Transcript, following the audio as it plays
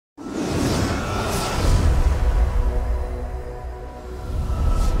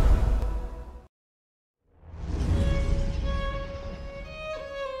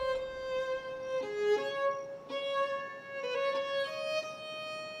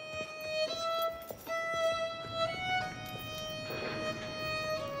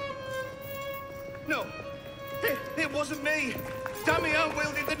No, it wasn't me. Damian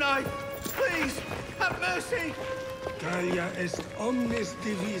wielded the knife. Please, have mercy. Talia est omnis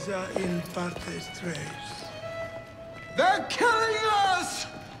divisa in partes tres. They're killing us!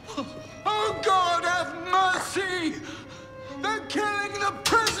 Oh God, have mercy! They're killing the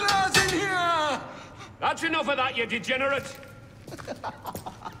prisoners in here! That's enough of that, you degenerate!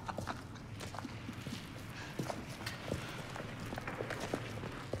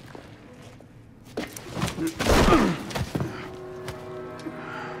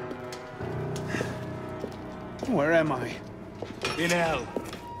 Where am I? In hell.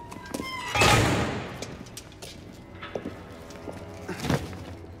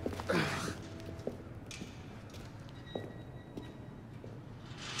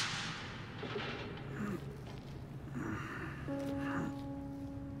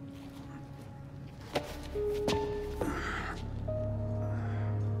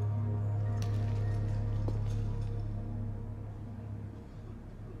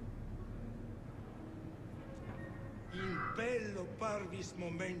 Bello parvis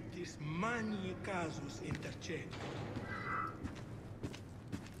momentis magni casus intercedi.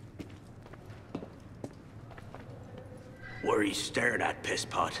 What are you staring at,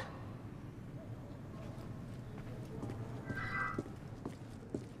 pisspot?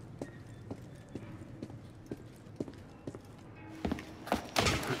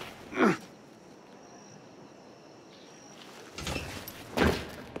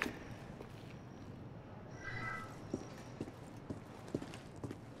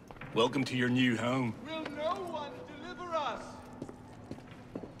 Welcome to your new home. Will no one deliver us?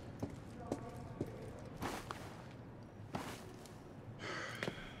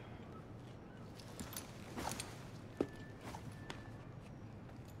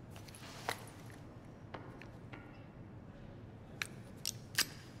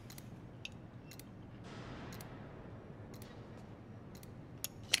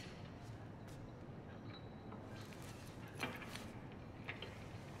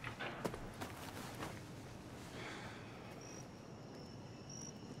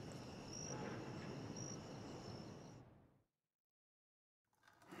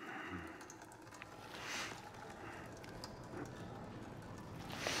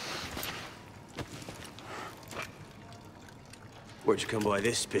 Where'd you come by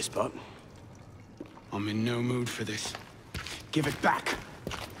this, pisspot? I'm in no mood for this. Give it back!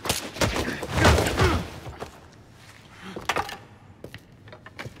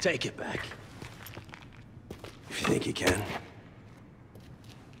 Take it back. If you think you can.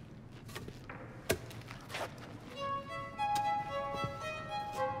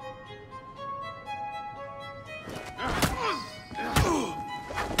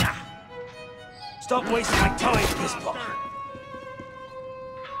 Stop wasting my time, pisspot!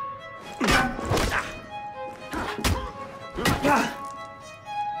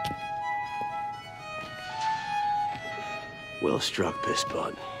 Well struck,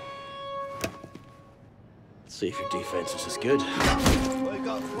 pisspot. Let's see if your defense is as good. We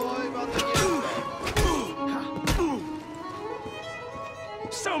got 5 on the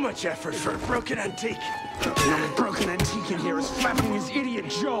So much effort for a broken antique. The only broken antique in here is flapping his idiot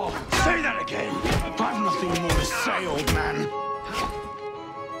jaw. Say that again! I've nothing more to say, old man.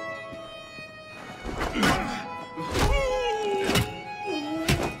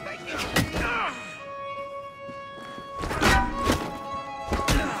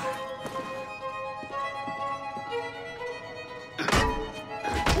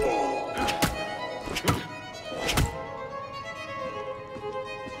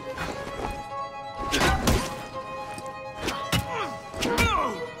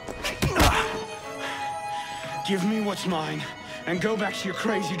 Give me what's mine, and go back to your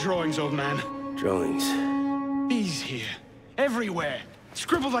crazy drawings, old man. Drawings? These here. Everywhere.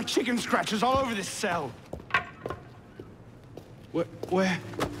 Scribbled like chicken scratches all over this cell. Where?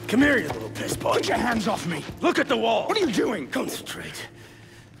 Come here, you little pisspot. Get your hands off me! Look at the wall! What are you doing? Concentrate.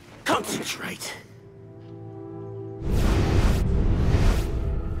 Concentrate.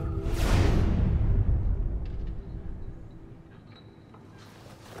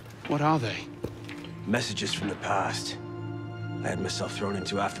 What are they? Messages from the past. I had myself thrown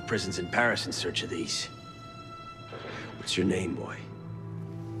into half the prisons in Paris in search of these. What's your name, boy?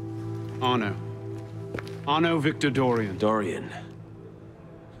 Arno. Arno Victor Dorian. Dorian.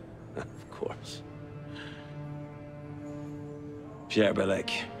 Of course. Pierre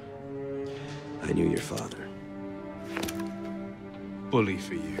Belec. I knew your father. Bully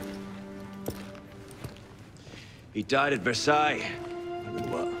for you. He died at Versailles.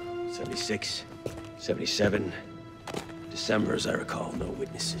 In what? 76? 77? December, as I recall, no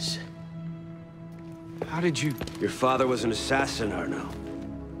witnesses. How did you... Your father was an assassin, Arno.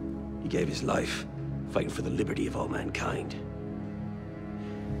 He gave his life, fighting for the liberty of all mankind.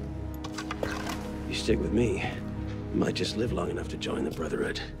 You stick with me, you might just live long enough to join the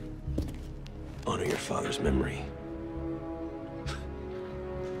Brotherhood. Honor your father's memory.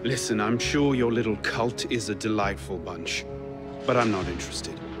 Listen, I'm sure your little cult is a delightful bunch, but I'm not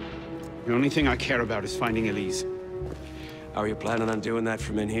interested. The only thing I care about is finding Elise. How are you planning on doing that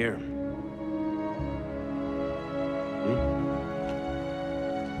from in here?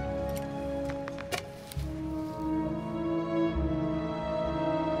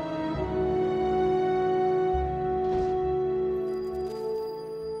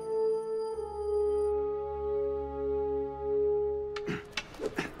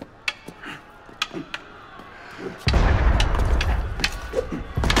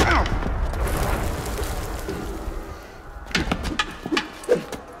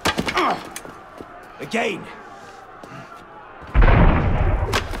 Again!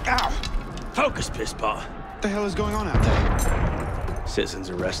 Ow! Focus, Pisspaw! What the hell is going on out there? Citizens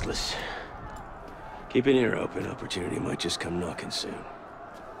are restless. Keep an ear open. Opportunity might just come knocking soon.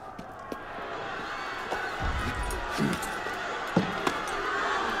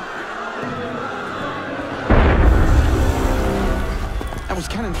 That was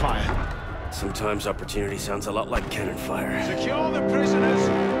cannon fire. Sometimes opportunity sounds a lot like cannon fire. Secure the prisoners!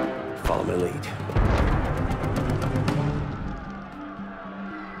 Follow my lead.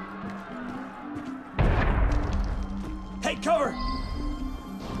 Take cover!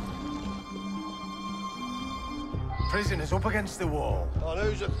 Prisoners up against the wall. On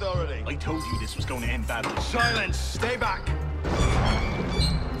whose authority? I told you this was going to end badly. Silence! Stay back!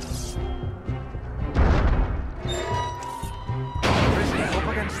 Prisoners up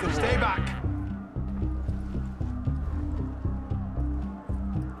against the wall. Stay back!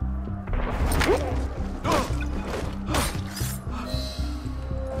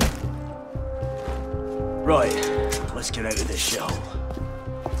 Right, let's get out of this show.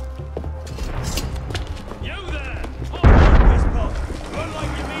 You there! Run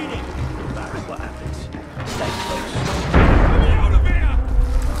like you mean it! That's what happens. Stay close. Get me out of here!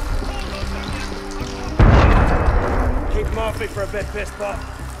 Keep them off me for a bit, Pisspaw.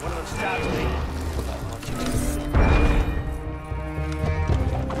 One of them stabs me.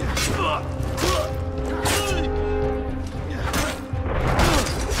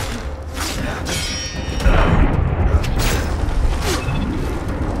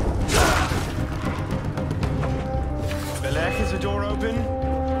 Is the door open?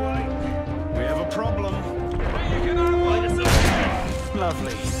 We have a problem.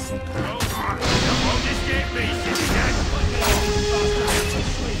 Lovely. Won't escape me, citizen!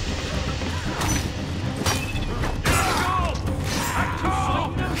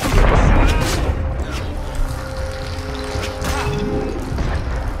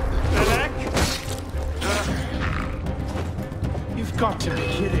 You've got to be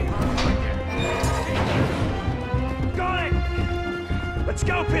kidding. Let's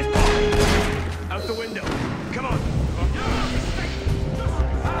go, Pisspaw! Out the window. Come on.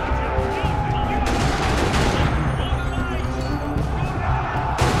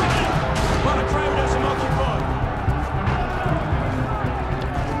 What a crowd has him occupied.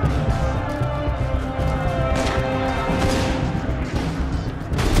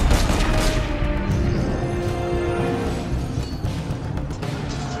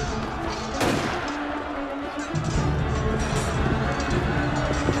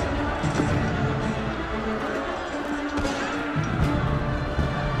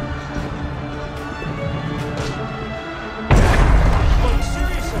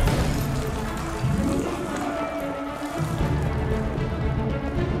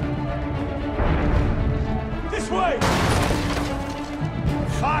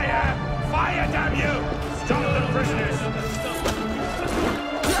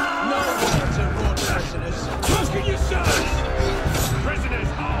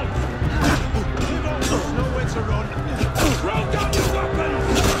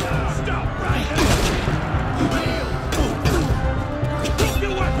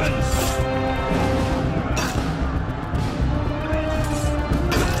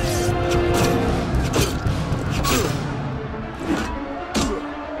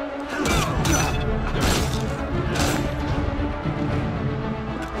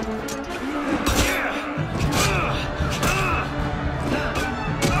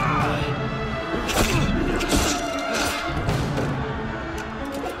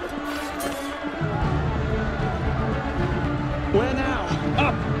 Where now?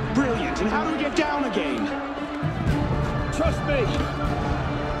 Up! Brilliant. And how do we get down again? Trust me.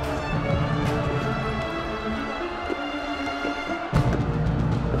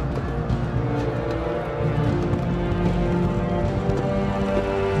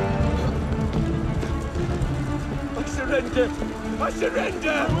 surrender! I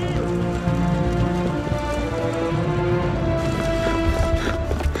surrender!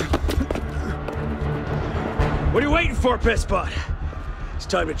 What are you waiting for, Pissbot? It's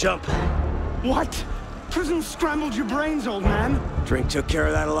time to jump. What? Prison scrambled your brains, old man. Drink took care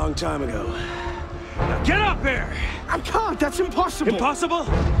of that a long time ago. Now get up here! I can't, that's impossible. Impossible?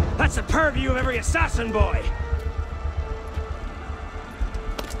 That's the purview of every assassin boy.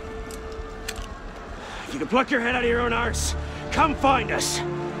 If you can pluck your head out of your own arse, come find us.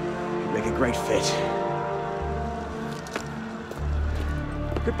 You'd make a great fit.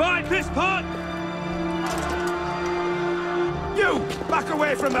 Goodbye, Pisspot! You! Back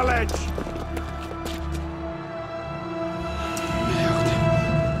away from the ledge!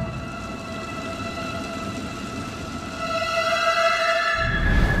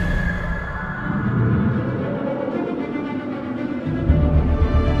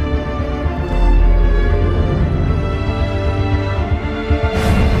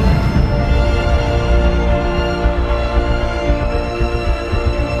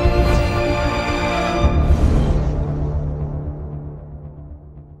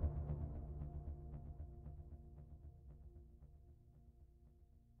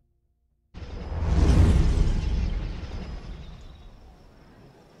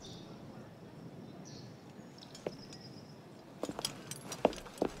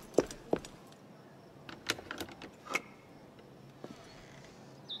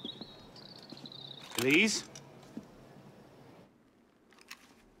 Please?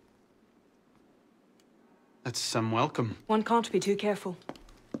 That's some welcome. One can't be too careful.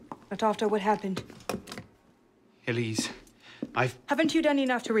 Not after what happened. Elise, Haven't you done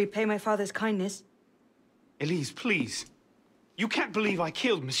enough to repay my father's kindness? Elise, please. You can't believe I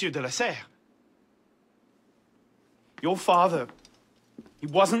killed Monsieur de la Serre. Your father, he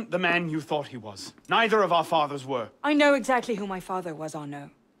wasn't the man you thought he was. Neither of our fathers were. I know exactly who my father was, Arno.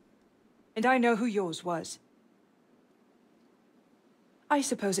 And I know who yours was. I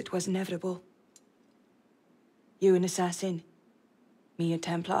suppose it was inevitable. You an assassin, me a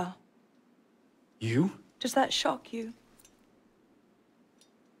Templar. You? Does that shock you?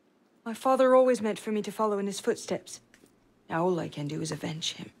 My father always meant for me to follow in his footsteps. Now all I can do is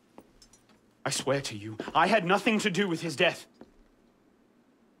avenge him. I swear to you, I had nothing to do with his death.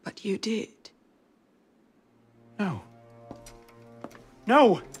 But you did. No.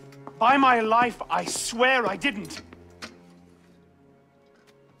 No! By my life, I swear I didn't.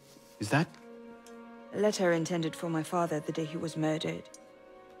 Is that? A letter intended for my father the day he was murdered.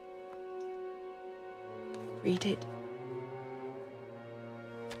 Read it.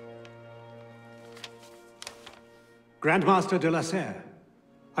 Grandmaster de la Serre,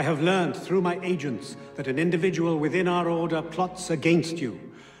 I have learned through my agents that an individual within our order plots against you.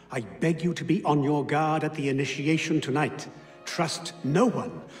 I beg you to be on your guard at the initiation tonight. Trust no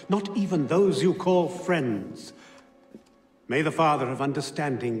one, not even those you call friends. May the Father of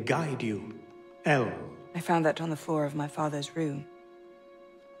Understanding guide you. L. I found that on the floor of my father's room.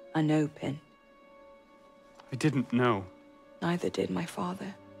 Unopened. I didn't know. Neither did my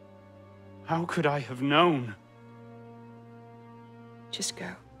father. How could I have known? Just go.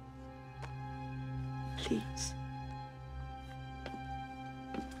 Please.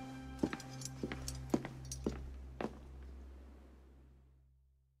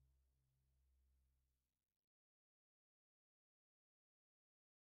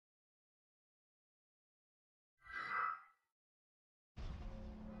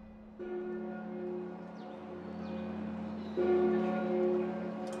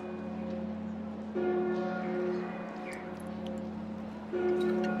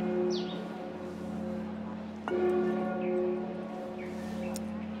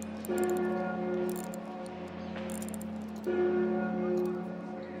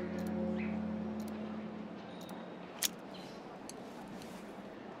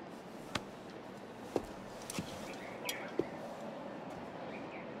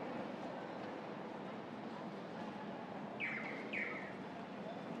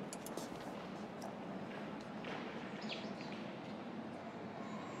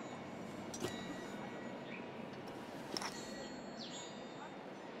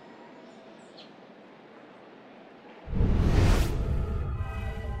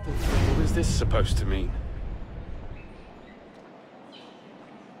 What is this supposed to mean?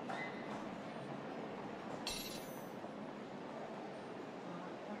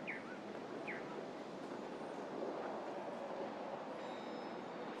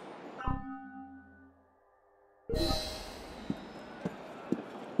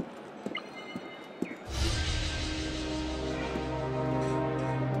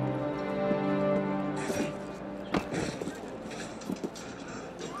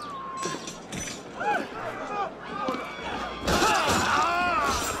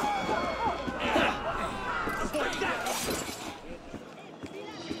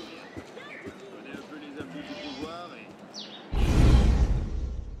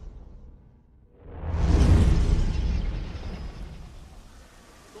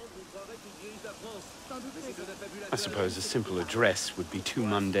 suppose a simple address would be too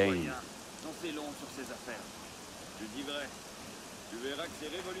mundane. J'en sais long sur ces affaires. Je dis vrai. Tu verras que ces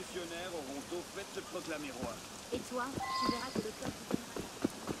révolutionnaires auront tôt fait de se proclamer roi. Et toi, tu verras que le peuple...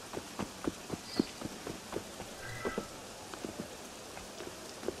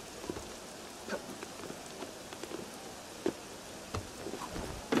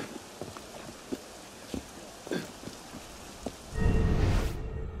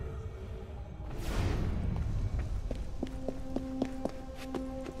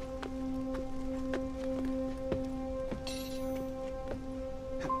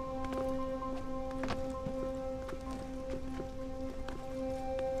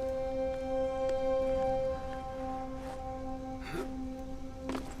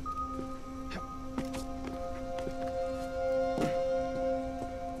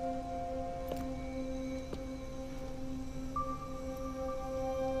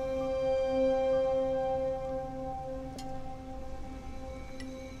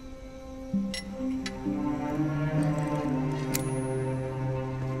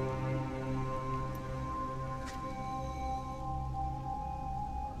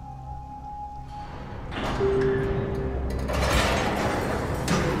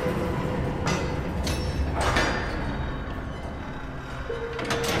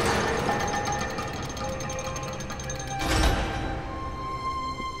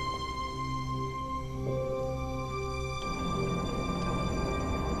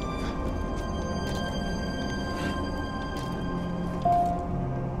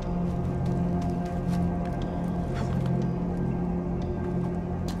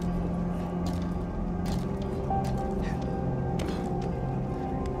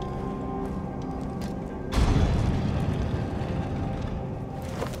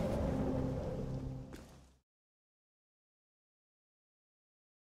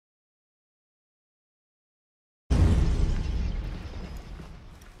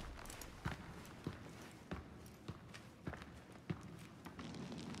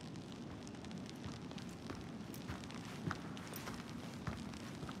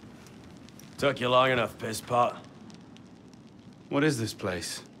 Took you long enough, pisspot. What is this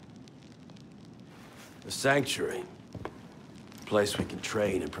place? The Sanctuary. A place we can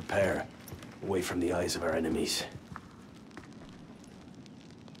train and prepare, away from the eyes of our enemies.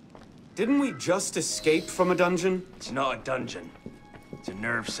 Didn't we just escape from a dungeon? It's not a dungeon. It's a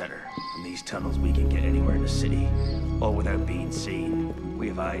nerve center. In these tunnels, we can get anywhere in the city, all without being seen. We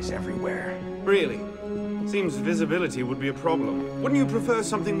have eyes everywhere. Really? Seems visibility would be a problem. Wouldn't you prefer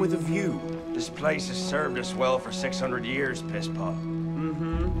something with a view? This place has served us well for 600 years, pisspot.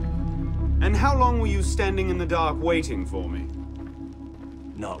 Mm-hmm. And how long were you standing in the dark waiting for me?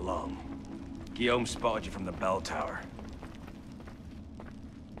 Not long. Guillaume spotted you from the bell tower.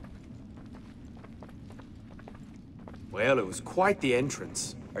 Well, it was quite the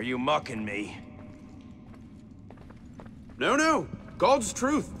entrance. Are you mocking me? No, no. God's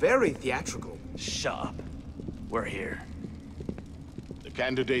truth. Very theatrical. Shut up. We're here. The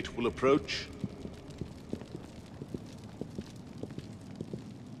candidate will approach.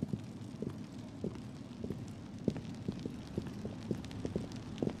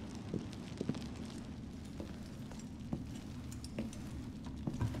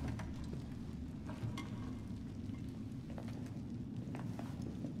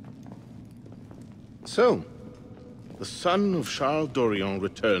 So, the son of Charles Dorian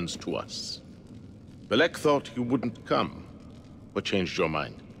returns to us. Belek thought you wouldn't come. What changed your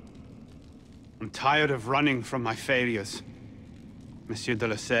mind? I'm tired of running from my failures. Monsieur de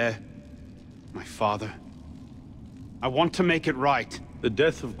la Serre, my father. I want to make it right. The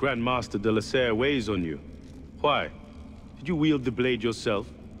death of Grand Master de la Serre weighs on you. Why? Did you wield the blade yourself?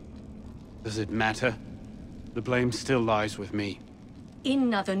 Does it matter? The blame still lies with me.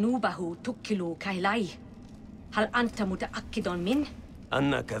 إن ذنوبه تكل كيلاي. هل أنت متأكد منه؟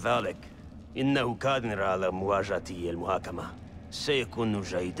 أنا كذلك. إنه قادر على مواجهة المحاكمة. سيكون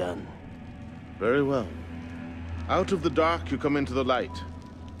جيدا. Very well. Out of the dark you come into the light.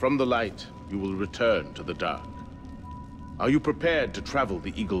 From the light you will return to the dark. Are you prepared to travel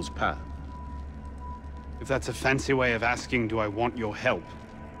the Eagle's path? If that's a fancy way of asking, do I want your help?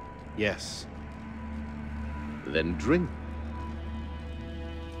 Yes. Then drink.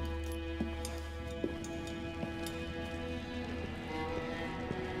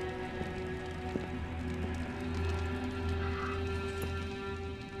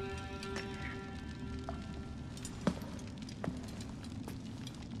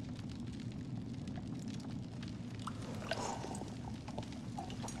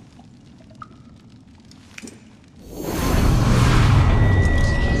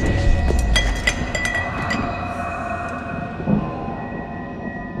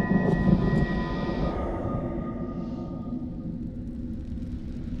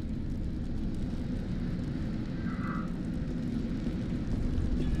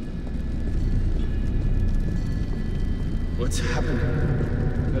 What's happening?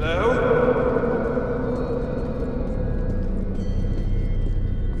 Hello?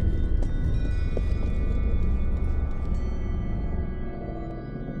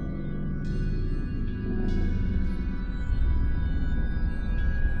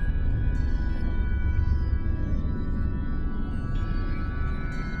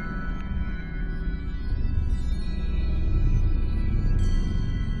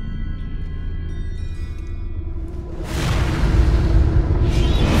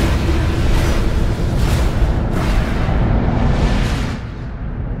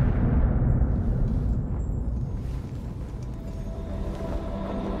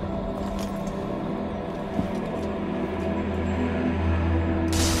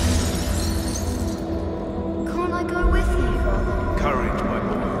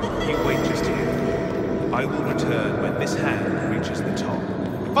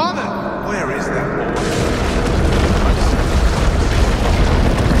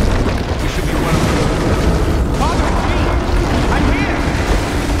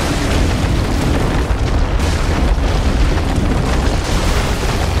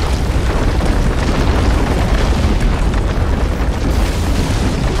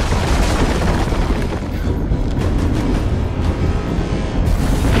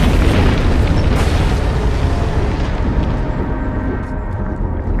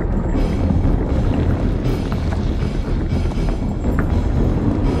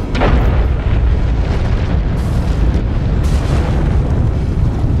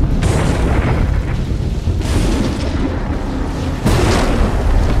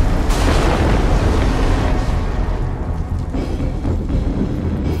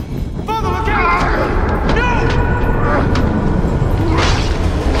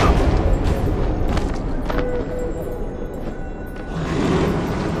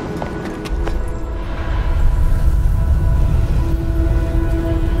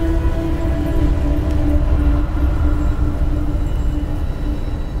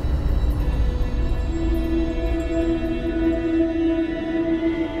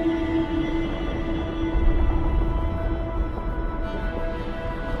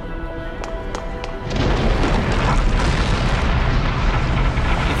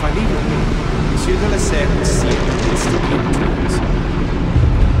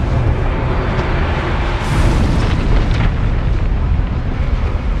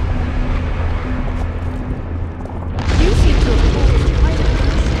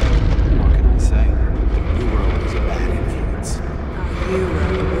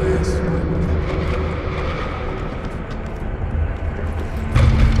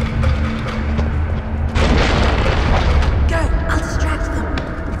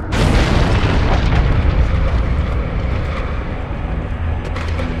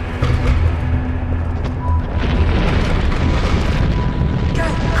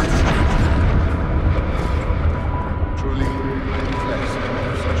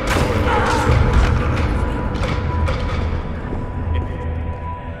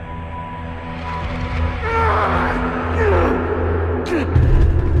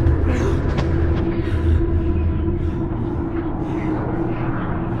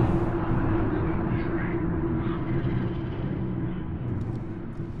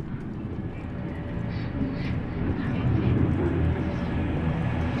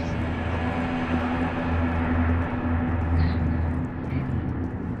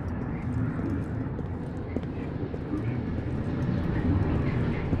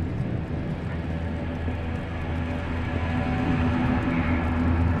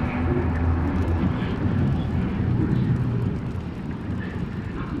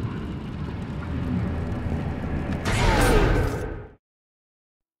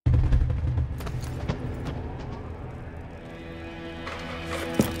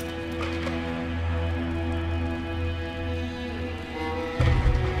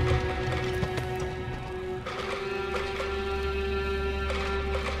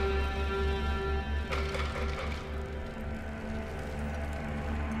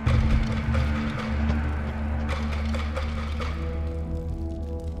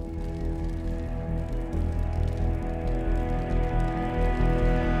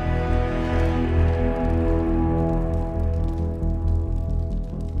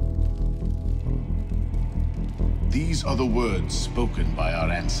 These are the words spoken by our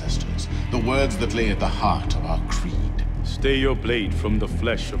ancestors, the words that lay at the heart of our creed. Stay your blade from the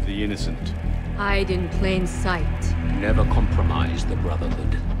flesh of the innocent. Hide in plain sight. Never compromise the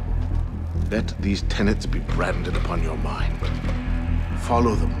Brotherhood. Let these tenets be branded upon your mind.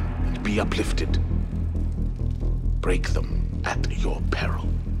 Follow them and be uplifted. Break them at your peril.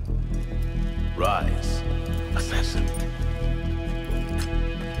 Rise, assassin.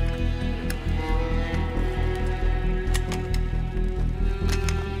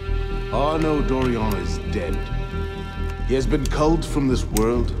 Arno Dorian is dead. He has been culled from this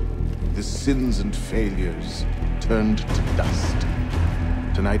world, his sins and failures turned to dust.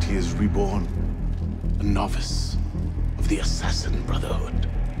 Tonight he is reborn, a novice of the Assassin Brotherhood.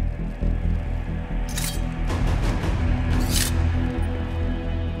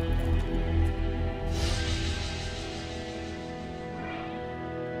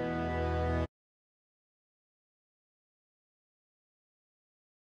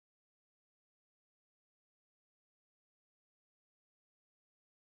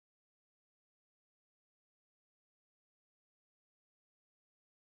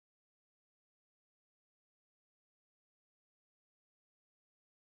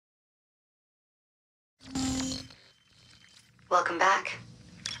 Welcome back.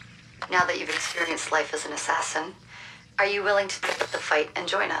 Now that you've experienced life as an assassin, are you willing to pick up the fight and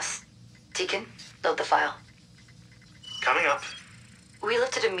join us? Deacon, load the file. Coming up. We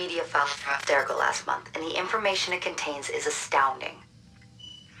lifted a media file from Abstergo last month, and the information it contains is astounding.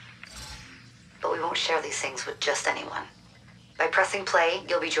 But we won't share these things with just anyone. By pressing play,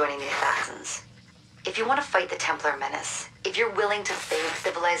 you'll be joining the assassins. If you want to fight the Templar menace, if you're willing to save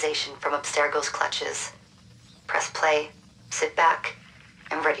civilization from Abstergo's clutches, press play, sit back,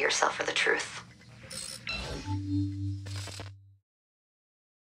 and ready yourself for the truth.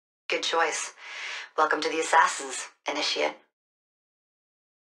 Good choice. Welcome to the Assassins, Initiate.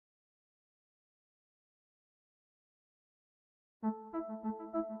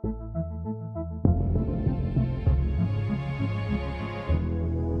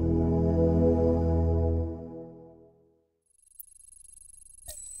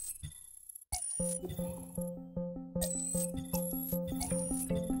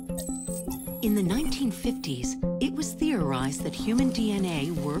 In the 1950s, it was theorized that human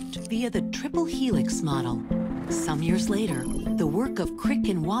DNA worked via the triple helix model. Some years later, the work of Crick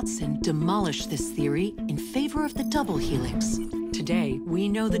and Watson demolished this theory in favor of the double helix. Today, we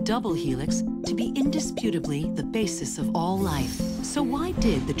know the double helix to be indisputably the basis of all life. So why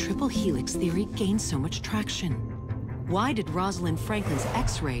did the triple helix theory gain so much traction? Why did Rosalind Franklin's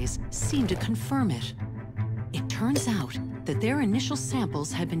X-rays seem to confirm it? It turns out that their initial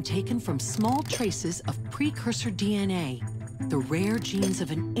samples had been taken from small traces of precursor DNA, the rare genes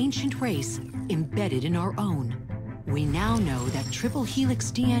of an ancient race embedded in our own. We now know that triple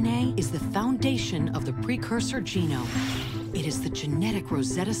helix DNA is the foundation of the precursor genome. It is the genetic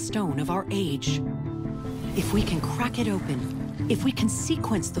Rosetta Stone of our age. If we can crack it open, if we can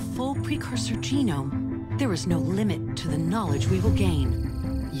sequence the full precursor genome, there is no limit to the knowledge we will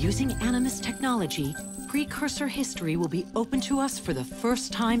gain. Using Animus technology, precursor history will be open to us for the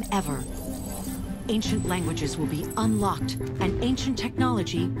first time ever. Ancient languages will be unlocked, and ancient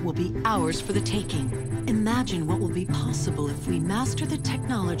technology will be ours for the taking. Imagine what will be possible if we master the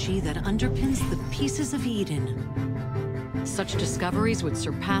technology that underpins the pieces of Eden. Such discoveries would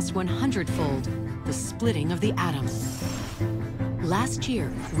surpass 100-fold the splitting of the atom. Last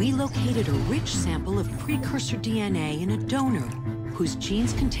year, we located a rich sample of precursor DNA in a donor whose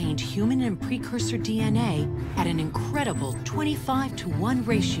genes contained human and precursor DNA at an incredible 25-to-1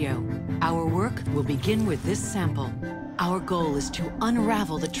 ratio. Our work will begin with this sample. Our goal is to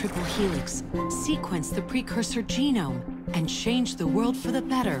unravel the triple helix, sequence the precursor genome, and change the world for the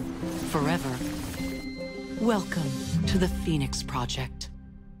better, forever. Welcome to the Phoenix Project.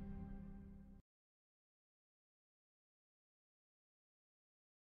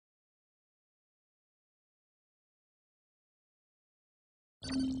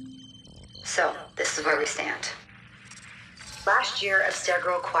 So, this is where we stand. Last year,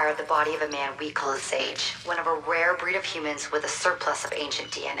 Abstergo acquired the body of a man we call a sage, one of a rare breed of humans with a surplus of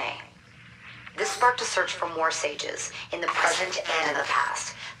ancient DNA. This sparked a search for more sages, in the present and in the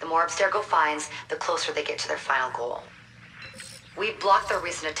past. The more Abstergo finds, the closer they get to their final goal. We've blocked their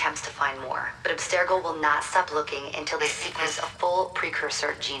recent attempts to find more, but Abstergo will not stop looking until they sequence a full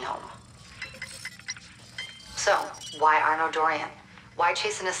precursor genome. So, why Arno Dorian? Why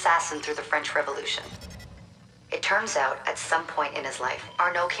chase an assassin through the French Revolution? It turns out, at some point in his life,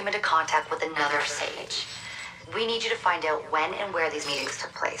 Arno came into contact with another sage. We need you to find out when and where these meetings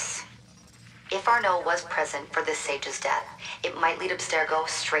took place. If Arno was present for this sage's death, it might lead Abstergo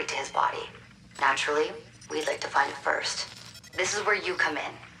straight to his body. Naturally, we'd like to find it first. This is where you come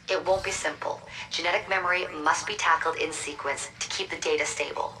in. It won't be simple. Genetic memory must be tackled in sequence to keep the data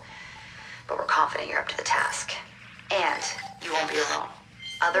stable. But we're confident you're up to the task. And you won't be alone.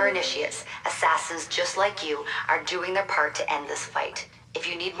 Other initiates, assassins just like you, are doing their part to end this fight. If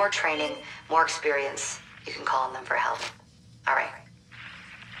you need more training, more experience, you can call on them for help. All right.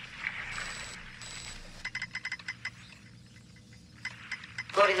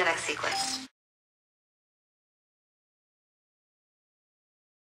 Go to Loading the next sequence.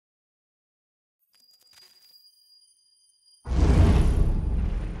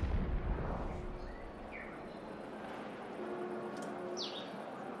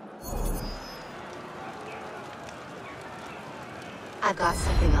 I've got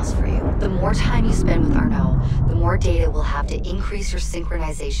something else for you. The more time you spend with Arno, the more data we'll have to increase your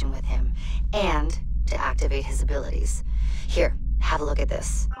synchronization with him, and to activate his abilities. Here, have a look at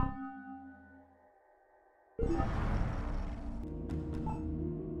this.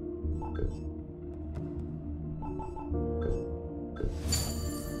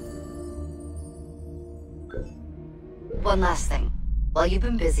 One last thing. While you've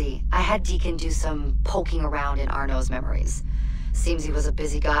been busy, I had Deacon do some poking around in Arno's memories. Seems he was a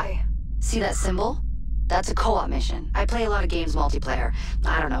busy guy. See that symbol? That's a co-op mission. I play a lot of games multiplayer.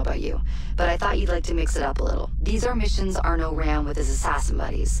 I don't know about you, but I thought you'd like to mix it up a little. These are missions Arno ran with his assassin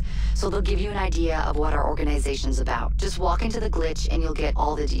buddies, so they'll give you an idea of what our organization's about. Just walk into the glitch and you'll get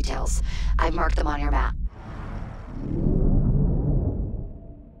all the details. I've marked them on your map.